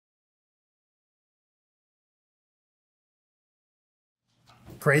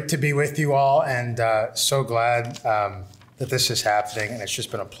Great to be with you all, and so glad that this is happening, and it's just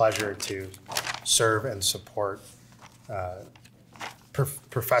been a pleasure to serve and support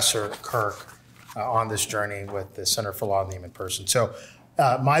Professor Kirk on this journey with the Center for Law and the Human Person. So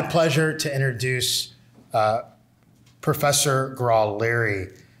my pleasure to introduce Professor Graw Leary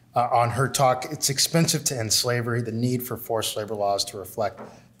on her talk, It's Expensive to End Slavery, the Need for Forced Labor Laws to Reflect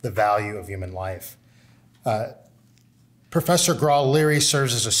the Value of Human Life. Professor Graw Leary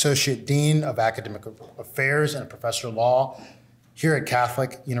serves as Associate Dean of Academic Affairs and a Professor of Law here at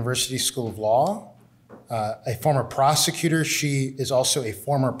Catholic University School of Law. A former prosecutor, she is also a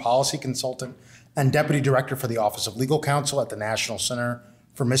former policy consultant and Deputy Director for the Office of Legal Counsel at the National Center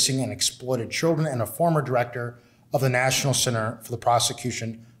for Missing and Exploited Children and a former Director of the National Center for the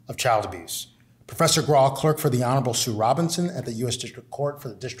Prosecution of Child Abuse. Professor Graw clerked for the Honorable Sue Robinson at the U.S. District Court for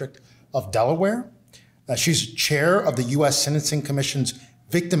the District of Delaware. She's chair of the U.S. Sentencing Commission's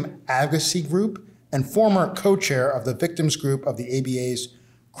Victim Advocacy Group and former co-chair of the Victims Group of the ABA's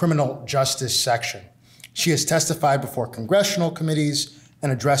Criminal Justice Section. She has testified before congressional committees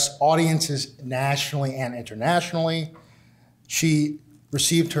and addressed audiences nationally and internationally. She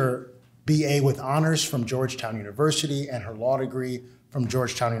received her BA with honors from Georgetown University and her law degree from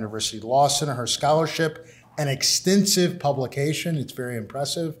Georgetown University Law Center. Her scholarship and extensive publication, it's very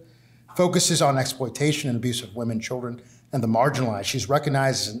impressive, focuses on exploitation and abuse of women, children, and the marginalized. She's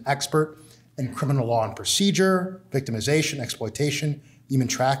recognized as an expert in criminal law and procedure, victimization, exploitation, human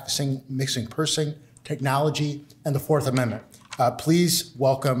trafficking, mixing person, technology, and the Fourth Amendment. Please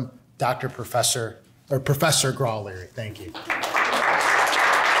welcome Professor Graw Leary. Thank you.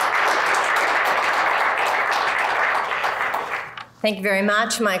 Thank you very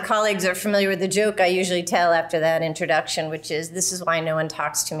much. My colleagues are familiar with the joke I usually tell after that introduction, which is, this is why no one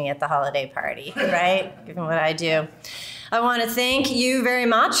talks to me at the holiday party, right? Given what I do. I want to thank you very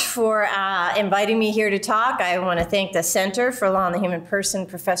much for inviting me here to talk. I want to thank the Center for Law and the Human Person,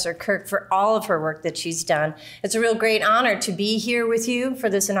 Professor Kirk, for all of her work that she's done. It's a real great honor to be here with you for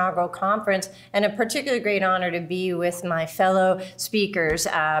this inaugural conference, and a particularly great honor to be with my fellow speakers,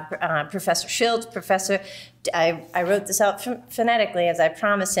 Professor Schultz, I wrote this out phonetically as I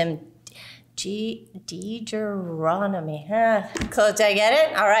promised him, DeGirolami. Close, did I get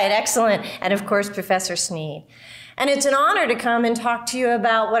it? All right, excellent. And of course, Professor Sneed. And it's an honor to come and talk to you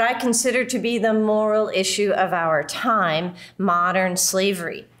about what I consider to be the moral issue of our time, modern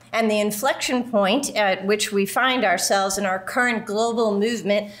slavery, and the inflection point at which we find ourselves in our current global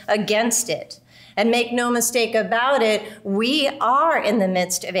movement against it. And make no mistake about it, we are in the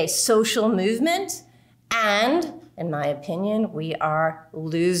midst of a social movement, and, in my opinion, we are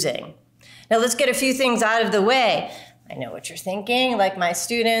losing. Now let's get a few things out of the way. I know what you're thinking, like my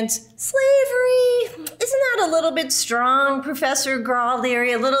students, slavery, isn't that a little bit strong, Professor Graw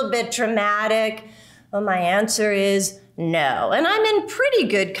Leary, a little bit dramatic? Well, my answer is no. And I'm in pretty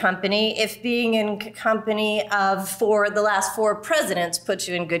good company if being in company of the last four presidents puts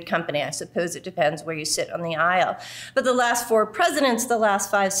you in good company. I suppose it depends where you sit on the aisle. But the last four presidents, the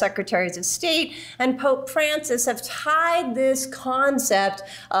last 5 secretaries of state, and Pope Francis have tied this concept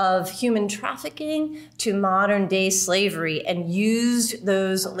of human trafficking to modern day slavery and used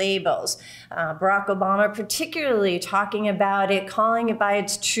those labels. Barack Obama particularly talking about it, calling it by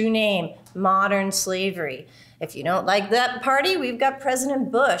its true name, modern slavery. If you don't like that party, we've got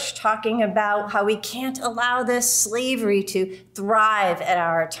President Bush talking about how we can't allow this slavery to thrive at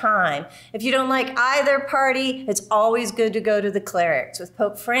our time. If you don't like either party, it's always good to go to the clerics. With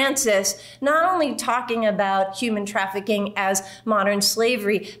Pope Francis not only talking about human trafficking as modern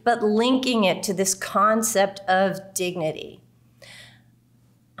slavery, but linking it to this concept of dignity.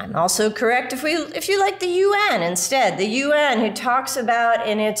 I'm also correct if you like the UN instead. The UN, who talks about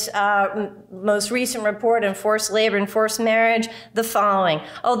in its most recent report on forced labor and forced marriage, the following.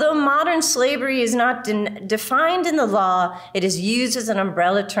 Although modern slavery is not defined in the law, it is used as an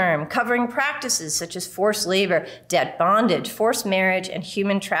umbrella term covering practices such as forced labor, debt bondage, forced marriage, and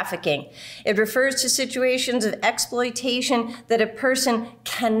human trafficking. It refers to situations of exploitation that a person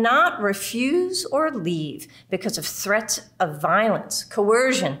cannot refuse or leave because of threats of violence,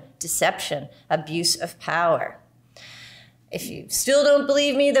 coercion, deception, abuse of power. If you still don't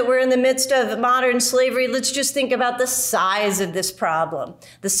believe me that we're in the midst of modern slavery, let's just think about the size of this problem.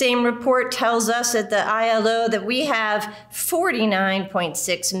 The same report tells us at the ILO that we have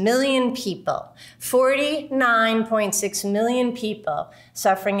 49.6 million people, 49.6 million people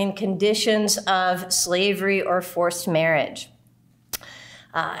suffering in conditions of slavery or forced marriage.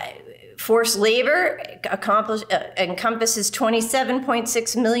 Forced labor encompasses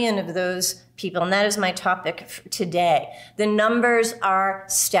 27.6 million of those people, and that is my topic for today. The numbers are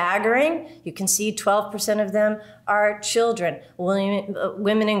staggering. You can see 12% of them are children,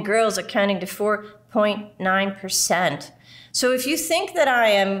 women and girls accounting to 4.9%. So if you think that I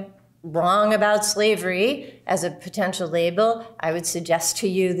am wrong about slavery as a potential label, I would suggest to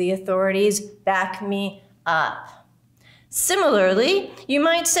you the authorities back me up. Similarly, you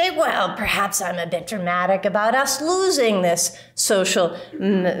might say, well, perhaps I'm a bit dramatic about us losing this social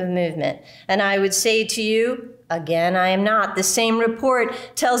movement. And I would say to you, again, I am not. The same report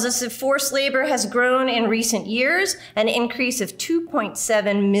tells us that forced labor has grown in recent years, an increase of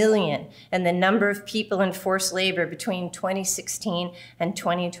 2.7 million in the number of people in forced labor between 2016 and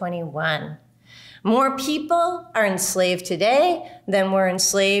 2021. More people are enslaved today than were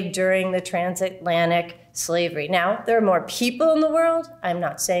enslaved during the transatlantic slavery. Now, there are more people in the world. I'm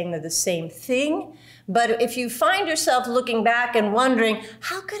not saying they're the same thing. But if you find yourself looking back and wondering,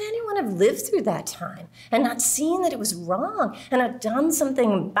 how could anyone have lived through that time and not seen that it was wrong and not done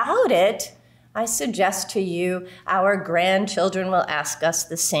something about it, I suggest to you our grandchildren will ask us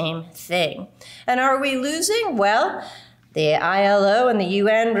the same thing. And are we losing? Well, the ILO and the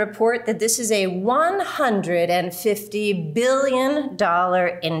UN report that this is a $150 billion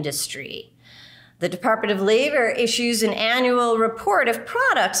industry. The Department of Labor issues an annual report of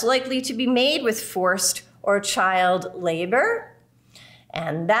products likely to be made with forced or child labor,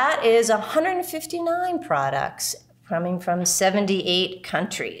 and that is 159 products coming from 78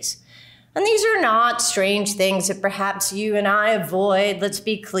 countries. And these are not strange things that perhaps you and I avoid. Let's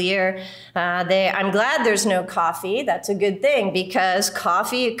be clear. I'm glad there's no coffee. That's a good thing because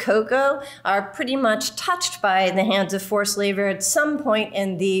coffee and cocoa are pretty much touched by the hands of forced labor at some point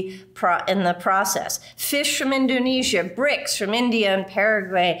in the process. Fish from Indonesia, bricks from India and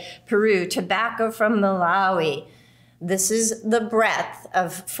Paraguay, Peru, tobacco from Malawi. This is the breadth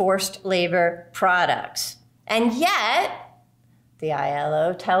of forced labor products. And yet, the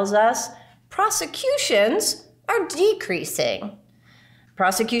ILO tells us, prosecutions are decreasing.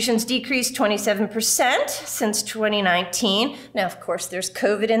 Prosecutions decreased 27% since 2019. Now, of course, there's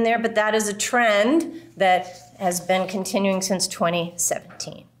COVID in there, but that is a trend that has been continuing since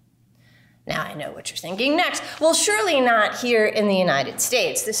 2017. Now, I know what you're thinking next. Well, surely not here in the United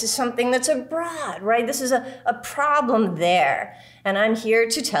States. This is something that's abroad, right? This is a problem there. And I'm here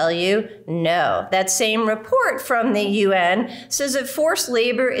to tell you, no. That same report from the UN says that forced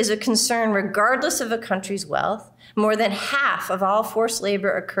labor is a concern regardless of a country's wealth. More than half of all forced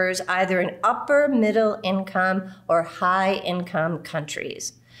labor occurs either in upper middle income or high income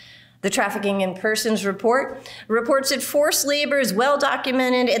countries. The Trafficking in Persons report reports that forced labor is well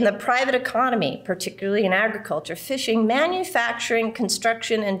documented in the private economy, particularly in agriculture, fishing, manufacturing,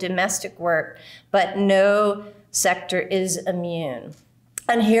 construction, and domestic work, but no sector is immune.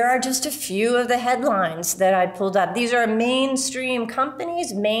 And here are just a few of the headlines that I pulled up. These are mainstream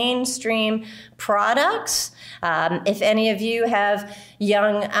companies, mainstream products. If any of you have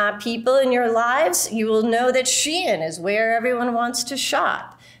young people in your lives, you will know that Shein is where everyone wants to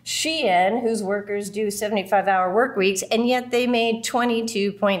shop. Shein, whose workers do 75-hour work weeks, and yet they made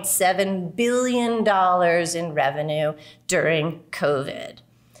 $22.7 billion in revenue during COVID.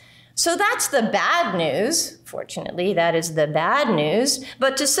 So that's the bad news. Fortunately, that is the bad news.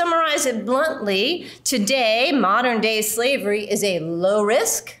 But to summarize it bluntly, today, modern-day slavery is a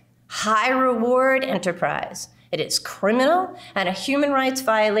low-risk, high-reward enterprise. It is criminal and a human rights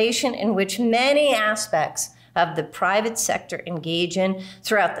violation in which many aspects of the private sector engage in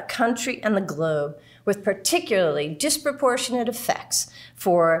throughout the country and the globe, with particularly disproportionate effects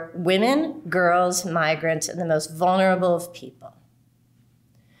for women, girls, migrants, and the most vulnerable of people.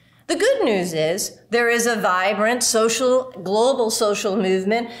 The good news is there is a vibrant global social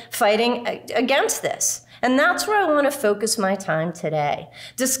movement fighting against this. And that's where I want to focus my time today,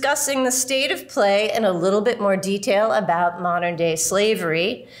 discussing the state of play in a little bit more detail about modern-day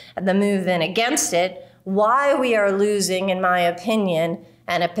slavery and the movement against it, why we are losing, in my opinion,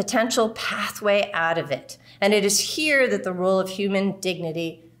 and a potential pathway out of it. And it is here that the role of human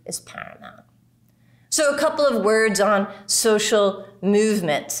dignity is paramount. So a couple of words on social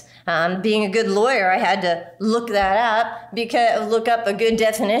movements. Being a good lawyer, I had to look that up, look up a good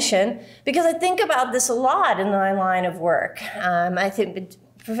definition, because I think about this a lot in my line of work. I think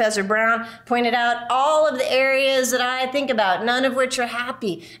Professor Brown pointed out all of the areas that I think about, none of which are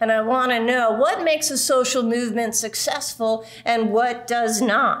happy. And I want to know what makes a social movement successful and what does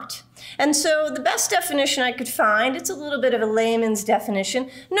not. And so the best definition I could find, it's a little bit of a layman's definition,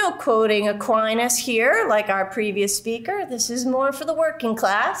 no quoting Aquinas here like our previous speaker. This is more for the working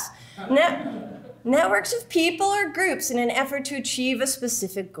class. networks of people or groups in an effort to achieve a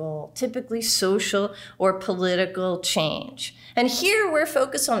specific goal, typically social or political change. And here we're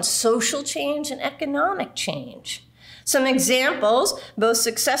focused on social change and economic change. Some examples, both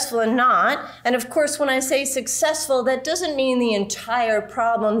successful and not, and of course when I say successful, that doesn't mean the entire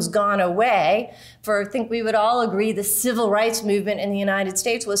problem's gone away. For I think we would all agree the civil rights movement in the United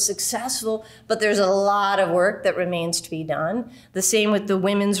States was successful, but there's a lot of work that remains to be done. The same with the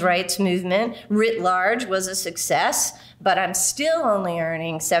women's rights movement, writ large was a success, but I'm still only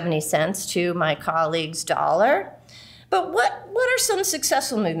earning 70 cents to my colleague's dollar. But what are some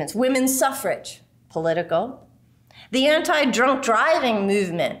successful movements? Women's suffrage, political. The anti-drunk driving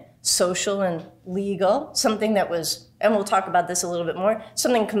movement, social and legal, something that was, and we'll talk about this a little bit more,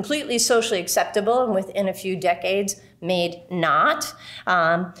 something completely socially acceptable and within a few decades made not.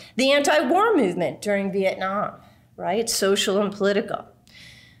 The anti-war movement during Vietnam, right? Social and political.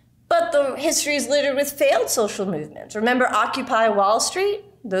 But the history is littered with failed social movements. Remember Occupy Wall Street?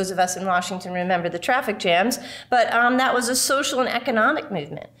 Those of us in Washington remember the traffic jams, but that was a social and economic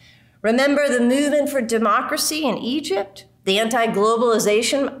movement. Remember the movement for democracy in Egypt? The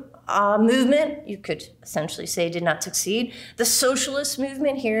anti-globalization movement, you could essentially say, did not succeed. The socialist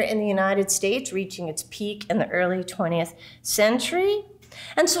movement here in the United States, reaching its peak in the early 20th century.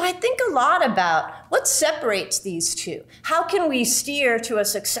 And so I think a lot about what separates these two. How can we steer to a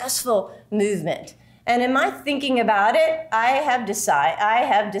successful movement? And in my thinking about it, I have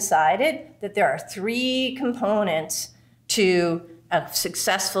decided that there are three components to a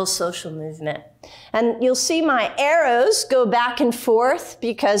successful social movement. And you'll see my arrows go back and forth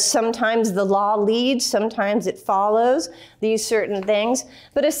because sometimes the law leads, sometimes it follows these certain things.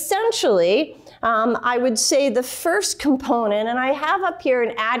 But essentially, I would say the first component, and I have up here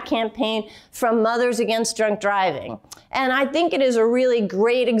an ad campaign from Mothers Against Drunk Driving. And I think it is a really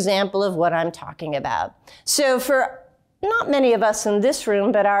great example of what I'm talking about. So for not many of us in this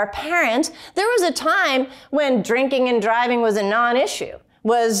room, but our parents, there was a time when drinking and driving was a non-issue,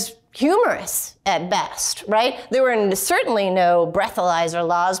 was humorous at best, right? There were certainly no breathalyzer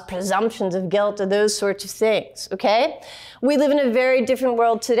laws, presumptions of guilt, or those sorts of things, okay? We live in a very different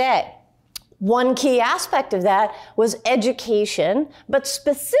world today. One key aspect of that was education, but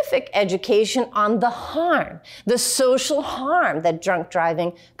specific education on the harm, the social harm that drunk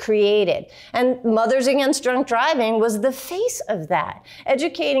driving created. And Mothers Against Drunk Driving was the face of that,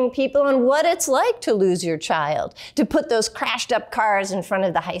 educating people on what it's like to lose your child, to put those crashed up cars in front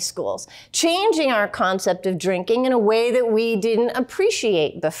of the high schools, changing our concept of drinking in a way that we didn't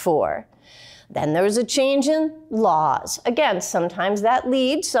appreciate before. Then there was a change in laws. Again, sometimes that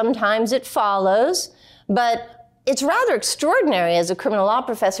leads, sometimes it follows, but it's rather extraordinary as a criminal law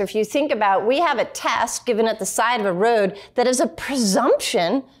professor if you think about, we have a test given at the side of a road that is a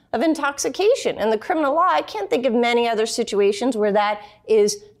presumption of intoxication. In the criminal law, I can't think of many other situations where that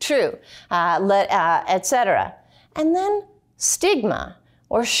is true, etc. And then stigma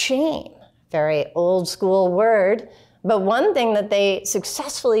or shame, very old school word. But one thing that they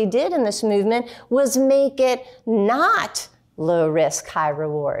successfully did in this movement was make it not low risk, high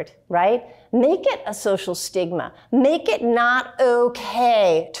reward, right? Make it a social stigma. Make it not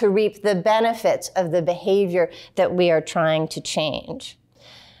okay to reap the benefits of the behavior that we are trying to change.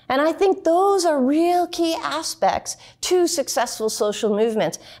 And I think those are real key aspects to successful social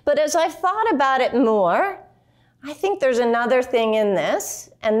movements. But as I've thought about it more, I think there's another thing in this,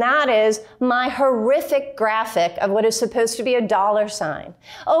 and that is my horrific graphic of what is supposed to be a dollar sign.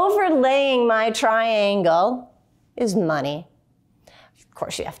 Overlaying my triangle is money. Of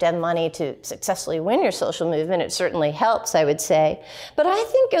course, you have to have money to successfully win your social movement. It certainly helps, I would say. But I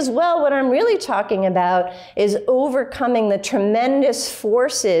think as well, what I'm really talking about is overcoming the tremendous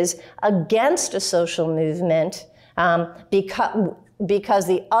forces against a social movement because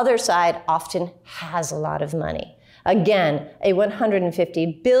the other side often has a lot of money. Again, a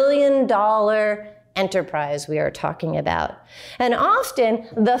 $150 billion enterprise we are talking about. And often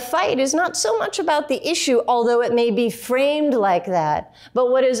the fight is not so much about the issue, although it may be framed like that,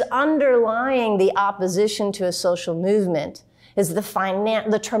 but what is underlying the opposition to a social movement is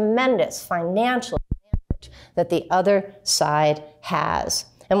the tremendous financial advantage that the other side has.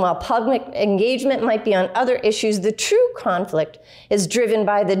 And while public engagement might be on other issues, the true conflict is driven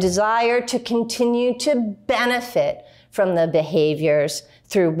by the desire to continue to benefit from the behaviors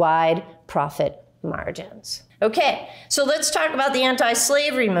through wide profit margins. Okay, so let's talk about the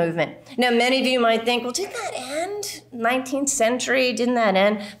anti-slavery movement. Now, many of you might think, well, didn't that end? 19th century, didn't that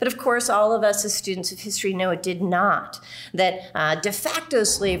end? But of course, all of us as students of history know it did not. That de facto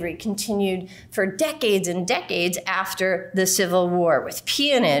slavery continued for decades and decades after the Civil War, with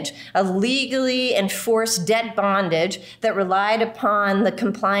peonage, a legally enforced debt bondage that relied upon the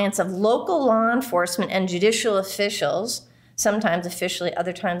compliance of local law enforcement and judicial officials, sometimes officially,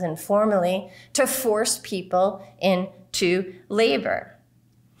 other times informally, to force people into labor.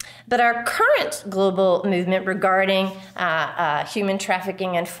 But our current global movement regarding human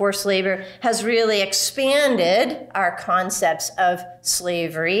trafficking and forced labor has really expanded our concepts of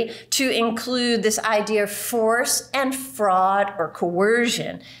slavery to include this idea of force and fraud or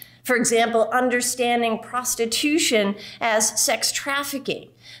coercion. For example, understanding prostitution as sex trafficking,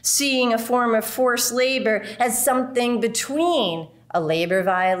 seeing a form of forced labor as something between a labor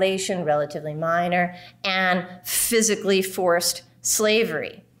violation, relatively minor, and physically forced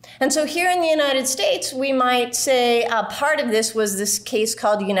slavery. And so here in the United States, we might say part of this was this case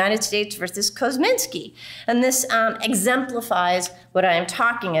called United States versus Kosminski. And this exemplifies what I am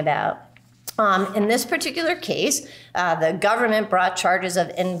talking about. In this particular case, the government brought charges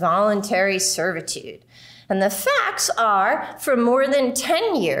of involuntary servitude. And the facts are, for more than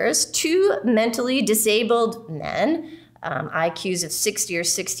 10 years, 2 mentally disabled men, IQs of 60 or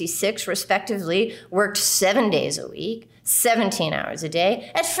 66 respectively, worked 7 days a week, 17 hours a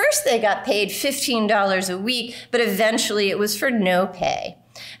day. At first they got paid $15 a week, but eventually it was for no pay.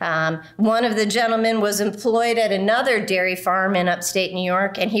 One of the gentlemen was employed at another dairy farm in upstate New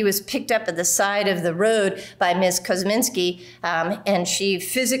York, and he was picked up at the side of the road by Ms. Kosminski, and she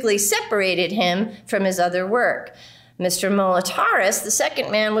physically separated him from his other work. Mr. Molitaris, the second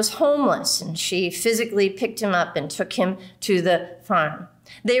man, was homeless, and she physically picked him up and took him to the farm.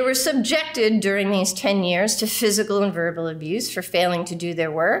 They were subjected during these 10 years to physical and verbal abuse for failing to do their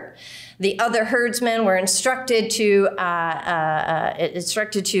work. The other herdsmen were instructed to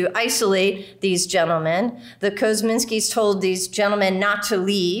isolate these gentlemen. The Kosminskis told these gentlemen not to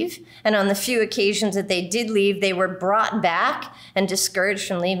leave, and on the few occasions that they did leave, they were brought back and discouraged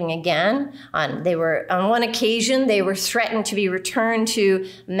from leaving again. On one occasion, they were threatened to be returned to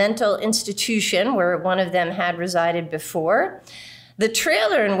a mental institution where one of them had resided before. The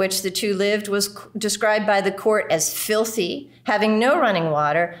trailer in which the 2 lived was described by the court as filthy, having no running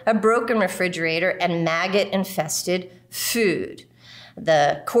water, a broken refrigerator, and maggot-infested food.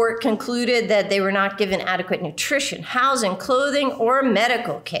 The court concluded that they were not given adequate nutrition, housing, clothing, or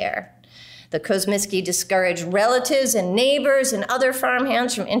medical care. The Kosminski discouraged relatives and neighbors and other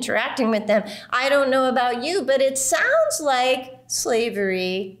farmhands from interacting with them. I don't know about you, but it sounds like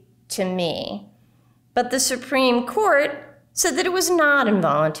slavery to me. But the Supreme Court said that it was not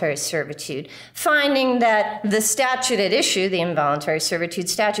involuntary servitude, finding that the statute at issue, the involuntary servitude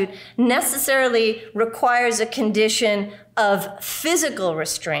statute, necessarily requires a condition of physical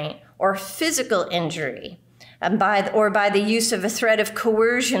restraint or physical injury, or by the use of a threat of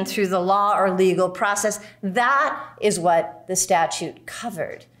coercion through the law or legal process. That is what the statute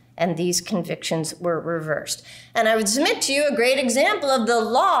covered, and these convictions were reversed. And I would submit to you a great example of the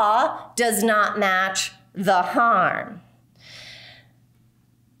law does not match the harm.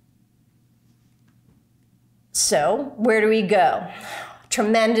 So where do we go?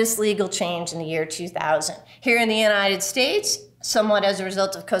 Tremendous legal change in the year 2000. Here in the United States, somewhat as a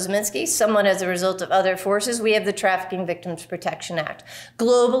result of Kosminski, somewhat as a result of other forces, we have the Trafficking Victims Protection Act.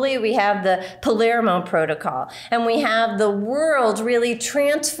 Globally, we have the Palermo Protocol, and we have the world really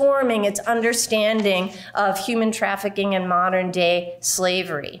transforming its understanding of human trafficking and modern-day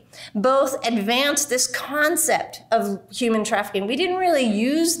slavery. Both advance this concept of human trafficking. We didn't really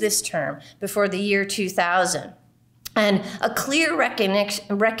use this term before the year 2000. And a clear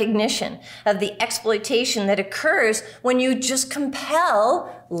recognition of the exploitation that occurs when you just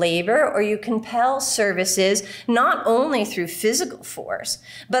compel labor or you compel services, not only through physical force,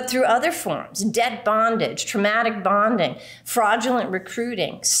 but through other forms: debt bondage, traumatic bonding, fraudulent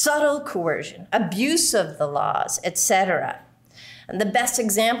recruiting, subtle coercion, abuse of the laws, etc. And the best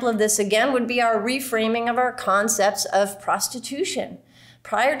example of this, again, would be our reframing of our concepts of prostitution.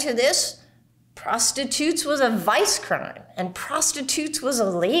 Prior to this, prostitutes was a vice crime, and prostitutes was a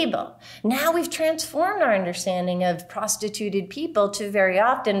label. Now we've transformed our understanding of prostituted people to very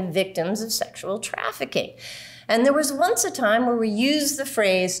often victims of sexual trafficking. And there was once a time where we used the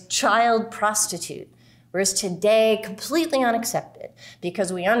phrase child prostitute, whereas today, completely unaccepted,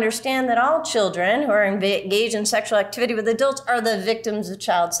 because we understand that all children who are engaged in sexual activity with adults are the victims of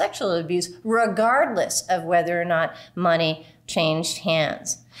child sexual abuse, regardless of whether or not money changed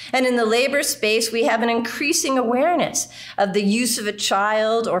hands. And in the labor space, we have an increasing awareness of the use of a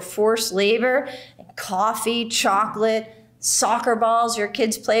child or forced labor, coffee, chocolate, soccer balls your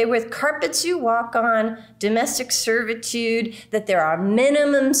kids play with, carpets you walk on, domestic servitude, that there are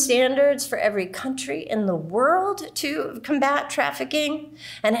minimum standards for every country in the world to combat trafficking.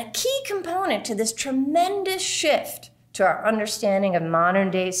 And a key component to this tremendous shift to our understanding of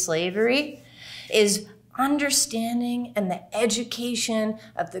modern day slavery is understanding and the education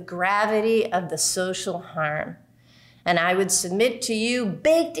of the gravity of the social harm. And I would submit to you,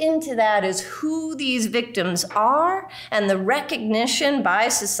 baked into that is who these victims are and the recognition by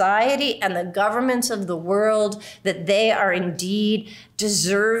society and the governments of the world that they are indeed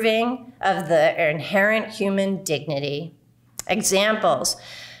deserving of the inherent human dignity. Examples: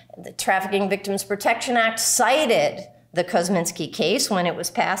 the Trafficking Victims Protection Act cited the Kosminski case when it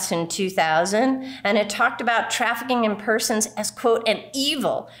was passed in 2000, and it talked about trafficking in persons as, quote, an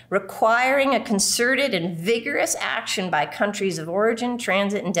evil requiring a concerted and vigorous action by countries of origin,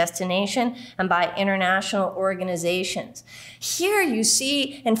 transit, and destination, and by international organizations. Here you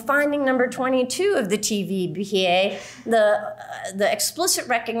see in finding number 22 of the TVPA, the explicit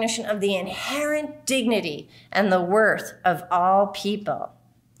recognition of the inherent dignity and the worth of all people.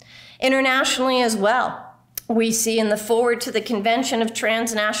 Internationally as well, we see in the forward to the Convention of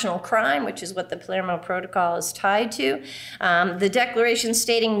Transnational Crime, which is what the Palermo Protocol is tied to, the declaration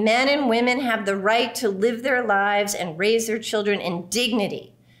stating men and women have the right to live their lives and raise their children in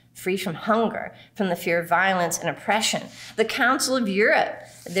dignity, free from hunger, from the fear of violence and oppression. The Council of Europe,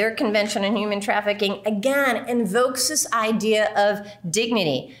 their Convention on Human Trafficking, again invokes this idea of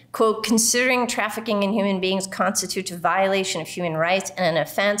dignity. Quote, considering trafficking in human beings constitutes a violation of human rights and an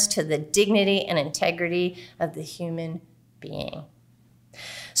offense to the dignity and integrity of the human being.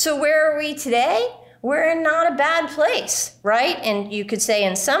 So where are we today? We're in not a bad place, right? And you could say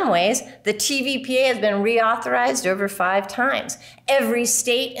in some ways, the TVPA has been reauthorized over 5 times. Every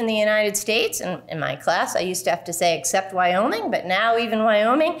state in the United States, and in my class I used to have to say except Wyoming, but now even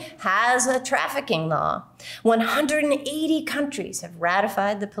Wyoming has a trafficking law. 180 countries have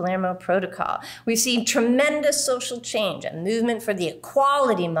ratified the Palermo Protocol. We've seen tremendous social change, a movement for the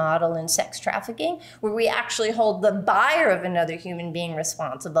equality model in sex trafficking, where we actually hold the buyer of another human being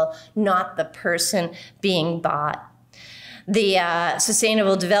responsible, not the person being bought. The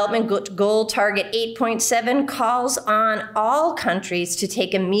Sustainable Development Goal Target 8.7 calls on all countries to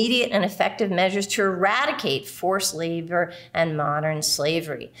take immediate and effective measures to eradicate forced labor and modern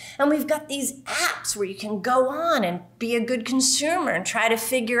slavery. And we've got these apps where you can go on and be a good consumer and try to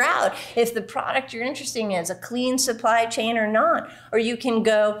figure out if the product you're interested in is a clean supply chain or not. Or you can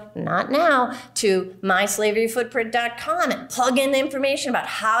go, not now, to myslaveryfootprint.com and plug in the information about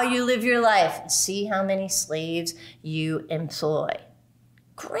how you live your life and see how many slaves you employ.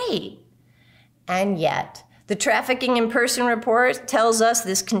 Great. And yet, the Trafficking in Person report tells us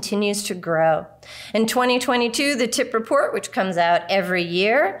this continues to grow. In 2022, the TIP report, which comes out every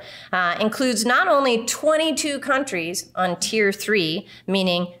year, includes not only 22 countries on Tier 3,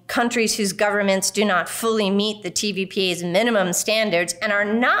 meaning countries whose governments do not fully meet the TVPA's minimum standards and are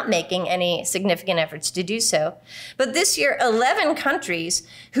not making any significant efforts to do so, but this year, 11 countries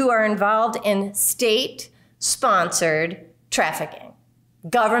who are involved in state-sponsored trafficking.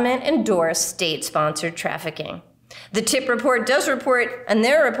 Government-endorsed, state-sponsored trafficking. The TIP report does report, in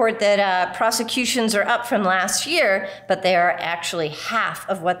their report, that prosecutions are up from last year, but they are actually half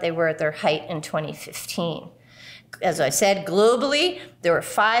of what they were at their height in 2015. As I said, globally, there were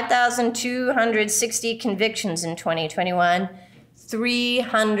 5,260 convictions in 2021,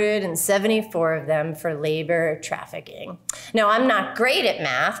 374 of them for labor trafficking. Now, I'm not great at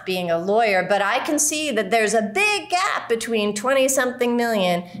math, being a lawyer, but I can see that there's a big gap between 20-something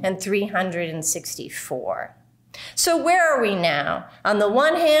million and 364. So where are we now? On the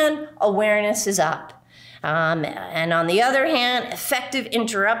one hand, awareness is up. And on the other hand, effective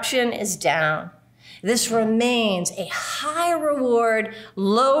interruption is down. This remains a high reward,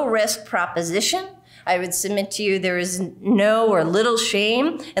 low risk proposition. I would submit to you there is no or little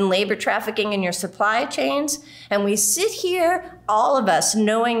shame in labor trafficking in your supply chains. And we sit here, all of us,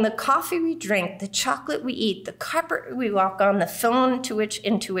 knowing the coffee we drink, the chocolate we eat, the carpet we walk on, the phone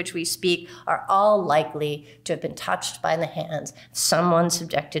into which we speak are all likely to have been touched by the hands of someone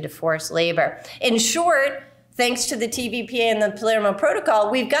subjected to forced labor. In short, thanks to the TVPA and the Palermo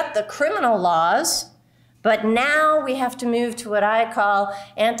Protocol, we've got the criminal laws, but now we have to move to what I call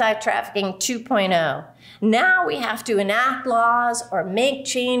anti-trafficking 2.0. Now we have to enact laws or make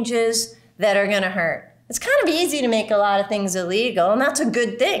changes that are going to hurt. It's kind of easy to make a lot of things illegal, and that's a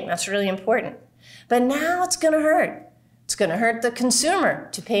good thing. That's really important. But now it's going to hurt. It's going to hurt the consumer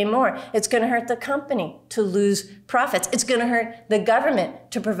to pay more. It's going to hurt the company to lose profits. It's going to hurt the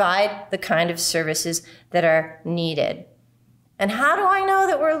government to provide the kind of services that are needed. And how do I know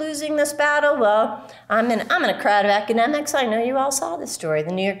that we're losing this battle? Well, I'm in a crowd of academics. I know you all saw this story.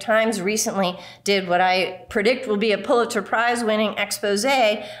 The New York Times recently did what I predict will be a Pulitzer Prize-winning expose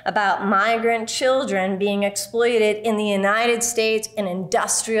about migrant children being exploited in the United States in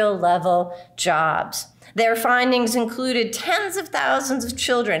industrial-level jobs. Their findings included tens of thousands of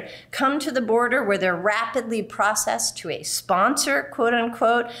children come to the border where they're rapidly processed to a sponsor, quote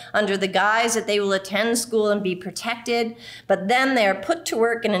unquote, under the guise that they will attend school and be protected, but then they are put to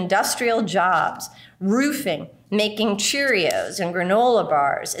work in industrial jobs, roofing, making Cheerios and granola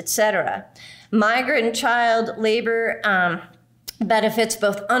bars, etc. Migrant child labor benefits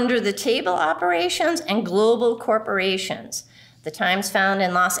both under-the-table operations and global corporations. The Times found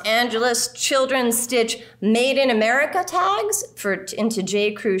in Los Angeles, children stitch Made in America tags into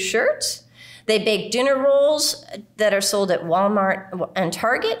J. Crew shirts. They bake dinner rolls that are sold at Walmart and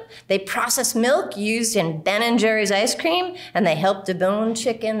Target. They process milk used in Ben & Jerry's ice cream, and they help debone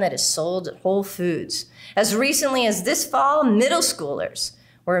chicken that is sold at Whole Foods. As recently as this fall, middle schoolers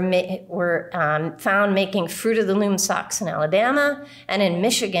were found making Fruit of the Loom socks in Alabama, and in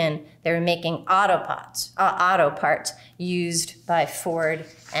Michigan, they were making auto parts used by Ford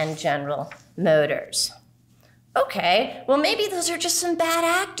and General Motors. Okay, well maybe those are just some bad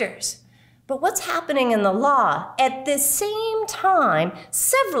actors. But what's happening in the law? At the same time,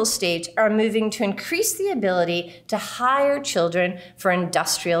 several states are moving to increase the ability to hire children for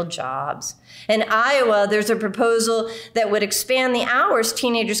industrial jobs. In Iowa, there's a proposal that would expand the hours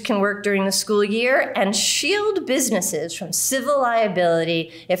teenagers can work during the school year and shield businesses from civil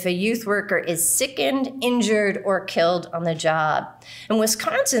liability if a youth worker is sickened, injured, or killed on the job. In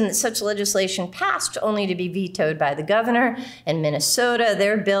Wisconsin, such legislation passed only to be vetoed by the governor. In Minnesota,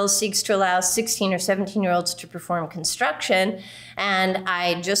 their bill seeks to allow 16 or 17-year-olds to perform construction. And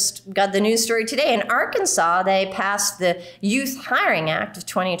I just got the news story today. In Arkansas, they passed the Youth Hiring Act of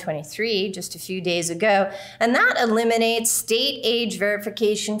 2023 just a few days ago, and that eliminates state age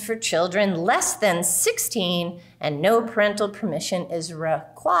verification for children less than 16, and no parental permission is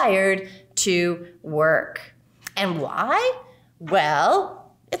required to work. And why?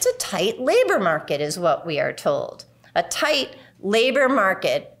 Well, it's a tight labor market is what we are told. A tight labor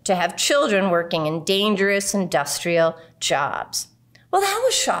market to have children working in dangerous industrial jobs. Well, that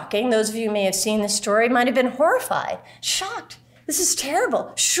was shocking. Those of you who may have seen this story might have been horrified, shocked. This is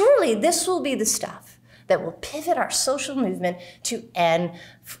terrible. Surely this will be the stuff that will pivot our social movement to end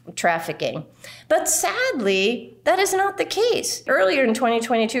trafficking. But sadly, that is not the case. Earlier in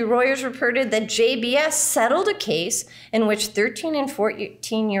 2022, Reuters reported that JBS settled a case in which 13 and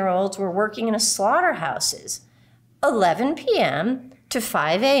 14-year-olds were working in slaughterhouses 11 p.m. to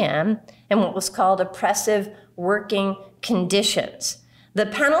 5 a.m. in what was called oppressive working conditions. The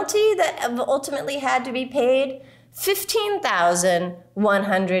penalty that ultimately had to be paid,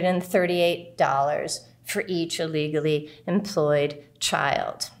 $15,138 for each illegally employed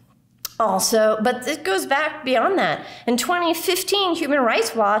child. Also, but it goes back beyond that. In 2015, Human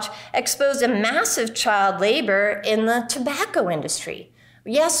Rights Watch exposed a massive child labor in the tobacco industry.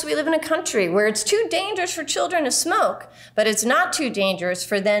 Yes, we live in a country where it's too dangerous for children to smoke, but it's not too dangerous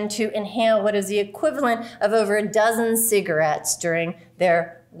for them to inhale what is the equivalent of over a dozen cigarettes during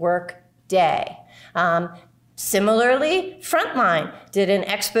their work day. Similarly, Frontline did an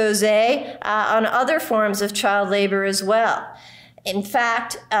expose on other forms of child labor as well. In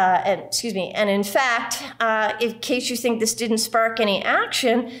fact, in case you think this didn't spark any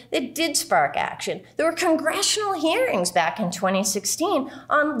action, it did spark action. There were congressional hearings back in 2016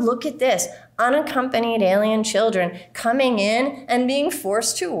 on, look at this, unaccompanied alien children coming in and being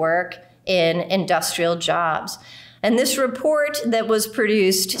forced to work in industrial jobs. And this report that was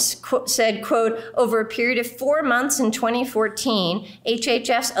produced said, quote, over a period of 4 months in 2014,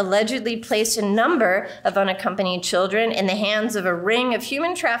 HHS allegedly placed a number of unaccompanied children in the hands of a ring of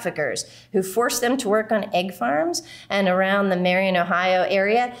human traffickers who forced them to work on egg farms and around the Marion, Ohio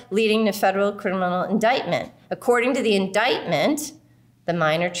area, leading to federal criminal indictment. According to the indictment, the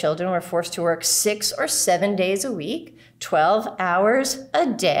minor children were forced to work 6 or 7 days a week, 12 hours a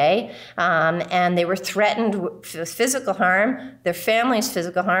day, and they were threatened with physical harm, their family's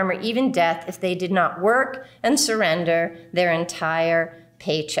physical harm, or even death if they did not work and surrender their entire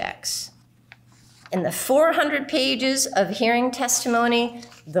paychecks. In the 400 pages of hearing testimony,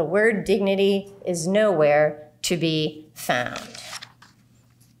 the word dignity is nowhere to be found.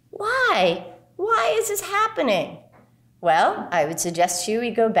 Why? Why is this happening? Well, I would suggest to you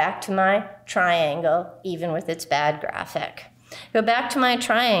we go back to my triangle, even with its bad graphic. Go back to my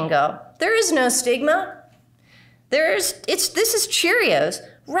triangle. There is no stigma. This is Cheerios,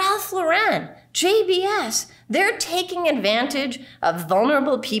 Ralph Lauren, JBS. They're taking advantage of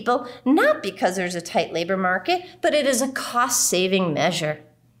vulnerable people, not because there's a tight labor market, but it is a cost-saving measure.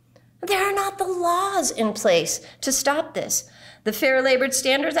 There are not the laws in place to stop this. The Fair Labor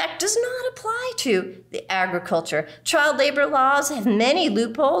Standards Act does not apply to the agriculture. Child labor laws have many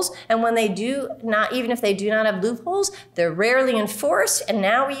loopholes, and when they do not, even if they do not have loopholes, they're rarely enforced, and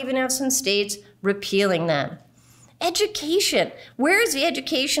now we even have some states repealing them. Education. Where is the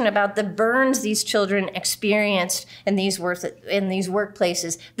education about the burns these children experienced in these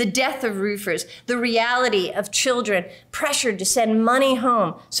workplaces, the death of roofers, the reality of children pressured to send money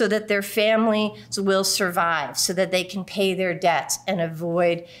home so that their families will survive, so that they can pay their debts and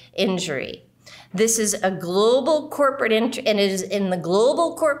avoid injury? This is a global corporate interest, and it is in the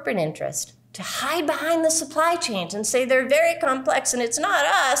global corporate interest to hide behind the supply chains and say they're very complex and it's not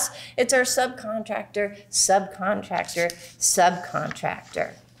us, it's our subcontractor, subcontractor,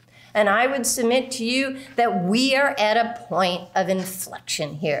 subcontractor. And I would submit to you that we are at a point of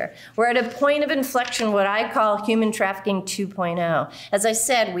inflection here. We're at a point of inflection, what I call human trafficking 2.0. As I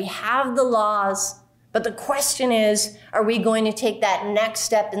said, we have the laws, but the question is, are we going to take that next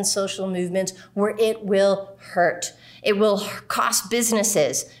step in social movements where it will hurt? It will cost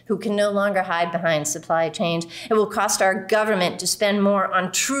businesses who can no longer hide behind supply chains. It will cost our government to spend more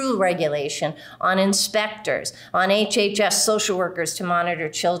on true regulation, on inspectors, on HHS social workers to monitor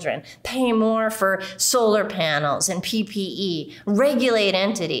children, pay more for solar panels and PPE, regulate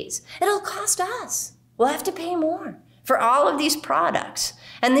entities. It'll cost us. We'll have to pay more for all of these products,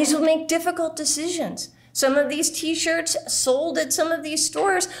 and these will make difficult decisions. Some of these t-shirts sold at some of these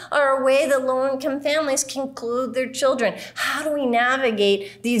stores are a way that low-income families can clothe their children. How do we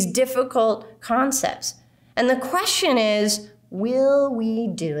navigate these difficult concepts? And the question is, will we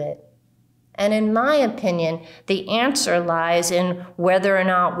do it? And in my opinion, the answer lies in whether or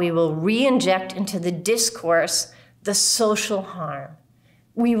not we will re-inject into the discourse the social harm.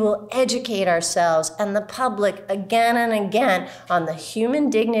 We will educate ourselves and the public again and again on the human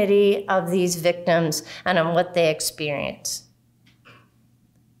dignity of these victims and on what they experience.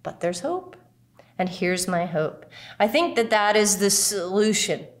 But there's hope, and here's my hope. I think that that is the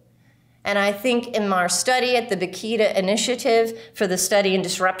solution. And I think in our study at the Bakita Initiative for the Study and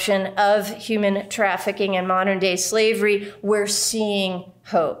Disruption of Human Trafficking and Modern Day Slavery, we're seeing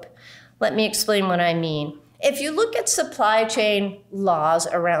hope. Let me explain what I mean. If you look at supply chain laws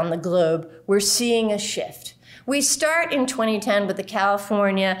around the globe, we're seeing a shift. We start in 2010 with the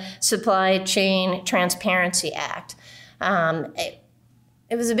California Supply Chain Transparency Act. It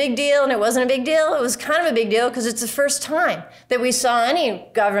was a big deal and it wasn't a big deal. It was kind of a big deal because it's the first time that we saw any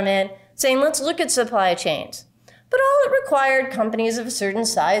government saying, let's look at supply chains. But all it required companies of a certain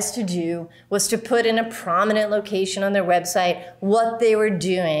size to do was to put in a prominent location on their website what they were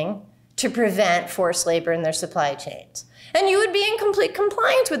doing to prevent forced labor in their supply chains. And you would be in complete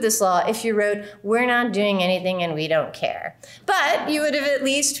compliance with this law if you wrote, we're not doing anything and we don't care. But you would have at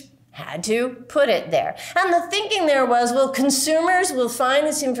least had to put it there. And the thinking there was, well, consumers will find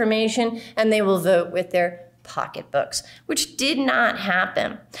this information and they will vote with their pocketbooks, which did not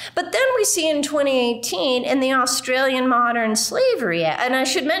happen. But then we see in 2018 in the Australian Modern Slavery Act, and I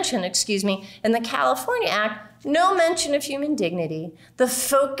should mention, in the California Act, no mention of human dignity. The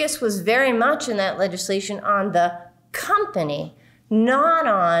focus was very much in that legislation on the company, not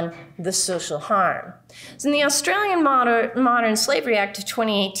on the social harm. So in the Australian Modern Slavery Act of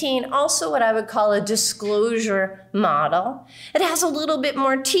 2018, also what I would call a disclosure model. It has a little bit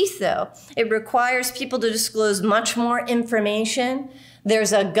more teeth, though. It requires people to disclose much more information.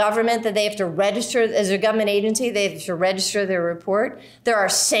 There's a government that they have to register, as a government agency, they have to register their report. There are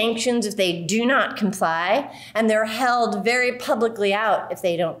sanctions if they do not comply, and they're held very publicly out if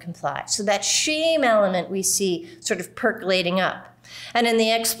they don't comply. So that shame element we see sort of percolating up. And in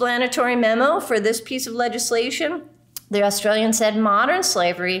the explanatory memo for this piece of legislation, the Australian said modern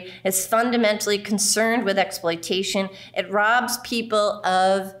slavery is fundamentally concerned with exploitation. It robs people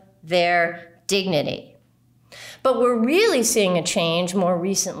of their dignity. But we're really seeing a change more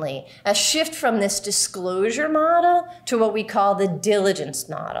recently, a shift from this disclosure model to what we call the diligence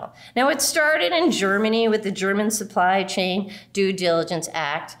model. Now, it started in Germany with the German Supply Chain Due Diligence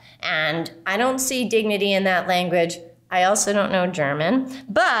Act, and I don't see dignity in that language. I also don't know German,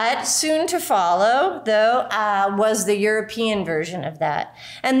 but soon to follow, though, was the European version of that.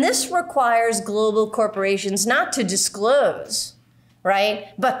 And this requires global corporations not to disclose, right,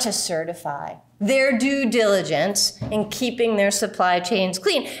 but to certify. their due diligence in keeping their supply chains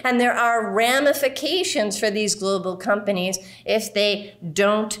clean. And there are ramifications for these global companies if they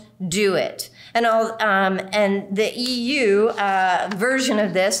don't do it. And the EU version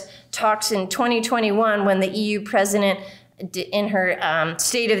of this talks in 2021 when the EU president in her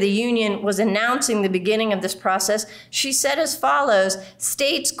State of the Union was announcing the beginning of this process. She said as follows,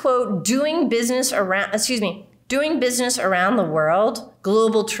 states, quote, doing business around the world,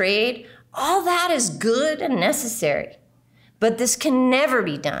 global trade, all that is good and necessary. But this can never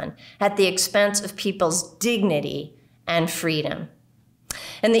be done at the expense of people's dignity and freedom.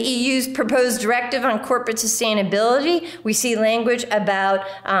 In the EU's proposed directive on corporate sustainability, we see language about,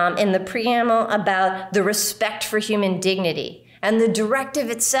 in the preamble, about the respect for human dignity. And the directive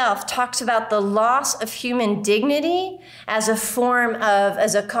itself talks about the loss of human dignity as a form of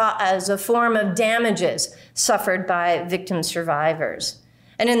damages suffered by victim survivors.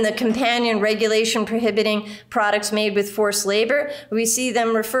 And in the companion regulation prohibiting products made with forced labor, we see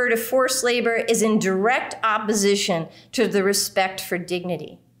them refer to forced labor as in direct opposition to the respect for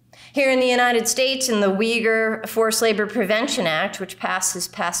dignity. Here in the United States, in the Uyghur Forced Labor Prevention Act, which passed this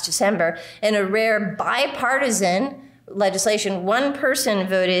past December, in a rare bipartisan legislation, one person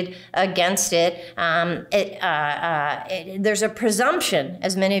voted against it. There's a presumption,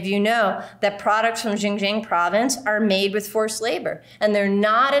 as many of you know, that products from Xinjiang province are made with forced labor, and they're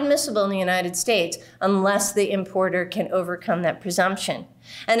not admissible in the United States unless the importer can overcome that presumption.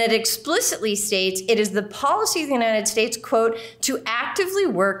 And it explicitly states it is the policy of the United States, quote, to actively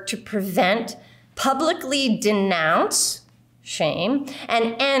work to prevent, publicly denounce, shame,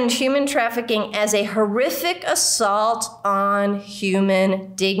 and end human trafficking as a horrific assault on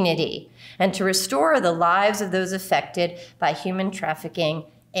human dignity, and to restore the lives of those affected by human trafficking,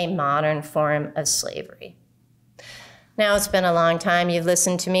 a modern form of slavery. Now, it's been a long time you've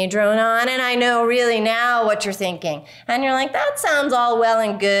listened to me drone on, and I know really now what you're thinking. And you're like, that sounds all well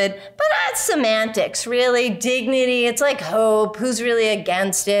and good, but that's semantics, really. Dignity, it's like hope. Who's really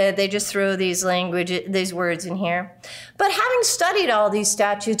against it? They just throw these words in here. But having studied all these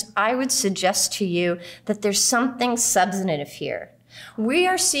statutes, I would suggest to you that there's something substantive here. We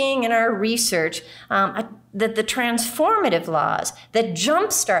are seeing in our research that the transformative laws that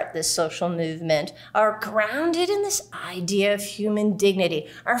jumpstart this social movement are grounded in this idea of human dignity,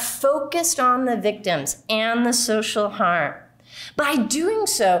 are focused on the victims and the social harm. By doing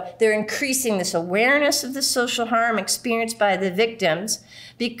so, they're increasing this awareness of the social harm experienced by the victims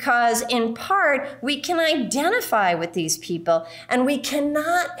because, in part, we can identify with these people and we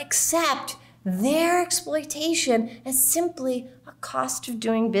cannot accept their exploitation as simply a cost of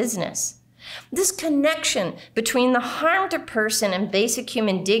doing business. This connection between the harmed person and basic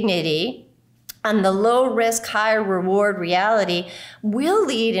human dignity and the low-risk, high-reward reality will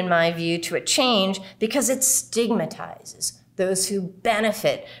lead, in my view, to a change because it stigmatizes those who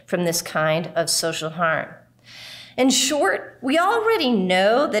benefit from this kind of social harm. In short, we already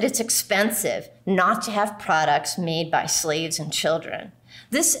know that it's expensive not to have products made by slaves and children.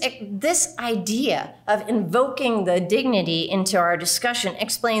 This idea of invoking the dignity into our discussion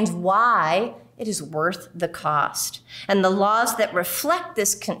explains why it is worth the cost. And the laws that reflect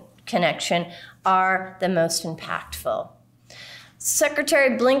this connection are the most impactful.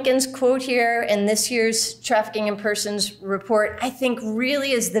 Secretary Blinken's quote here in this year's Trafficking in Persons report, I think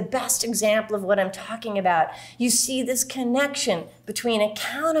really is the best example of what I'm talking about. You see this connection between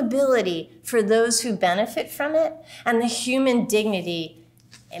accountability for those who benefit from it and the human dignity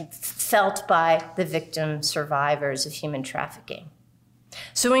felt by the victim survivors of human trafficking.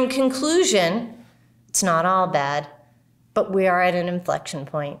 So in conclusion, it's not all bad, but we are at an inflection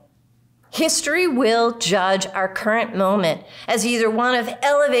point. History will judge our current moment as either one of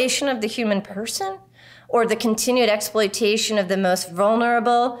elevation of the human person or the continued exploitation of the most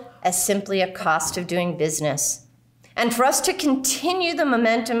vulnerable as simply a cost of doing business. And for us to continue the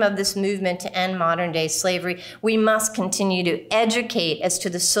momentum of this movement to end modern-day slavery, we must continue to educate as to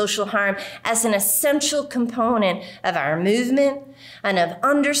the social harm as an essential component of our movement and of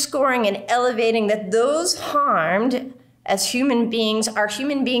underscoring and elevating that those harmed as human beings are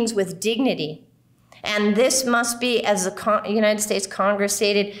human beings with dignity. And this must be, as the United States Congress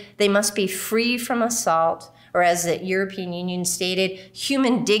stated, they must be free from assault, or as the European Union stated,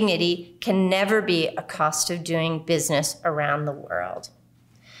 human dignity can never be a cost of doing business around the world.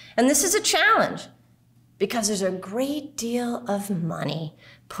 And this is a challenge because there's a great deal of money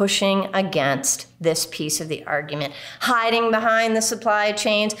pushing against this piece of the argument, hiding behind the supply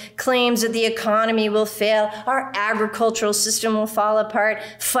chains, claims that the economy will fail, our agricultural system will fall apart,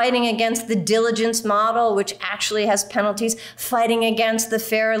 fighting against the diligence model, which actually has penalties, fighting against the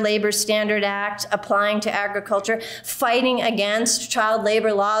Fair Labor Standard Act applying to agriculture, fighting against child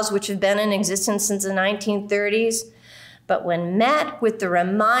labor laws, which have been in existence since the 1930s. But when met with the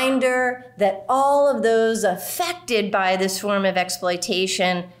reminder that all of those affected by this form of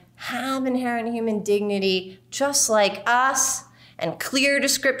exploitation have inherent human dignity just like us, and clear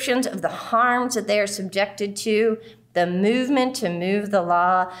descriptions of the harms that they are subjected to, the movement to move the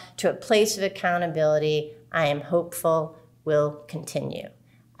law to a place of accountability, I am hopeful will continue.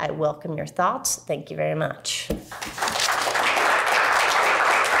 I welcome your thoughts. Thank you very much.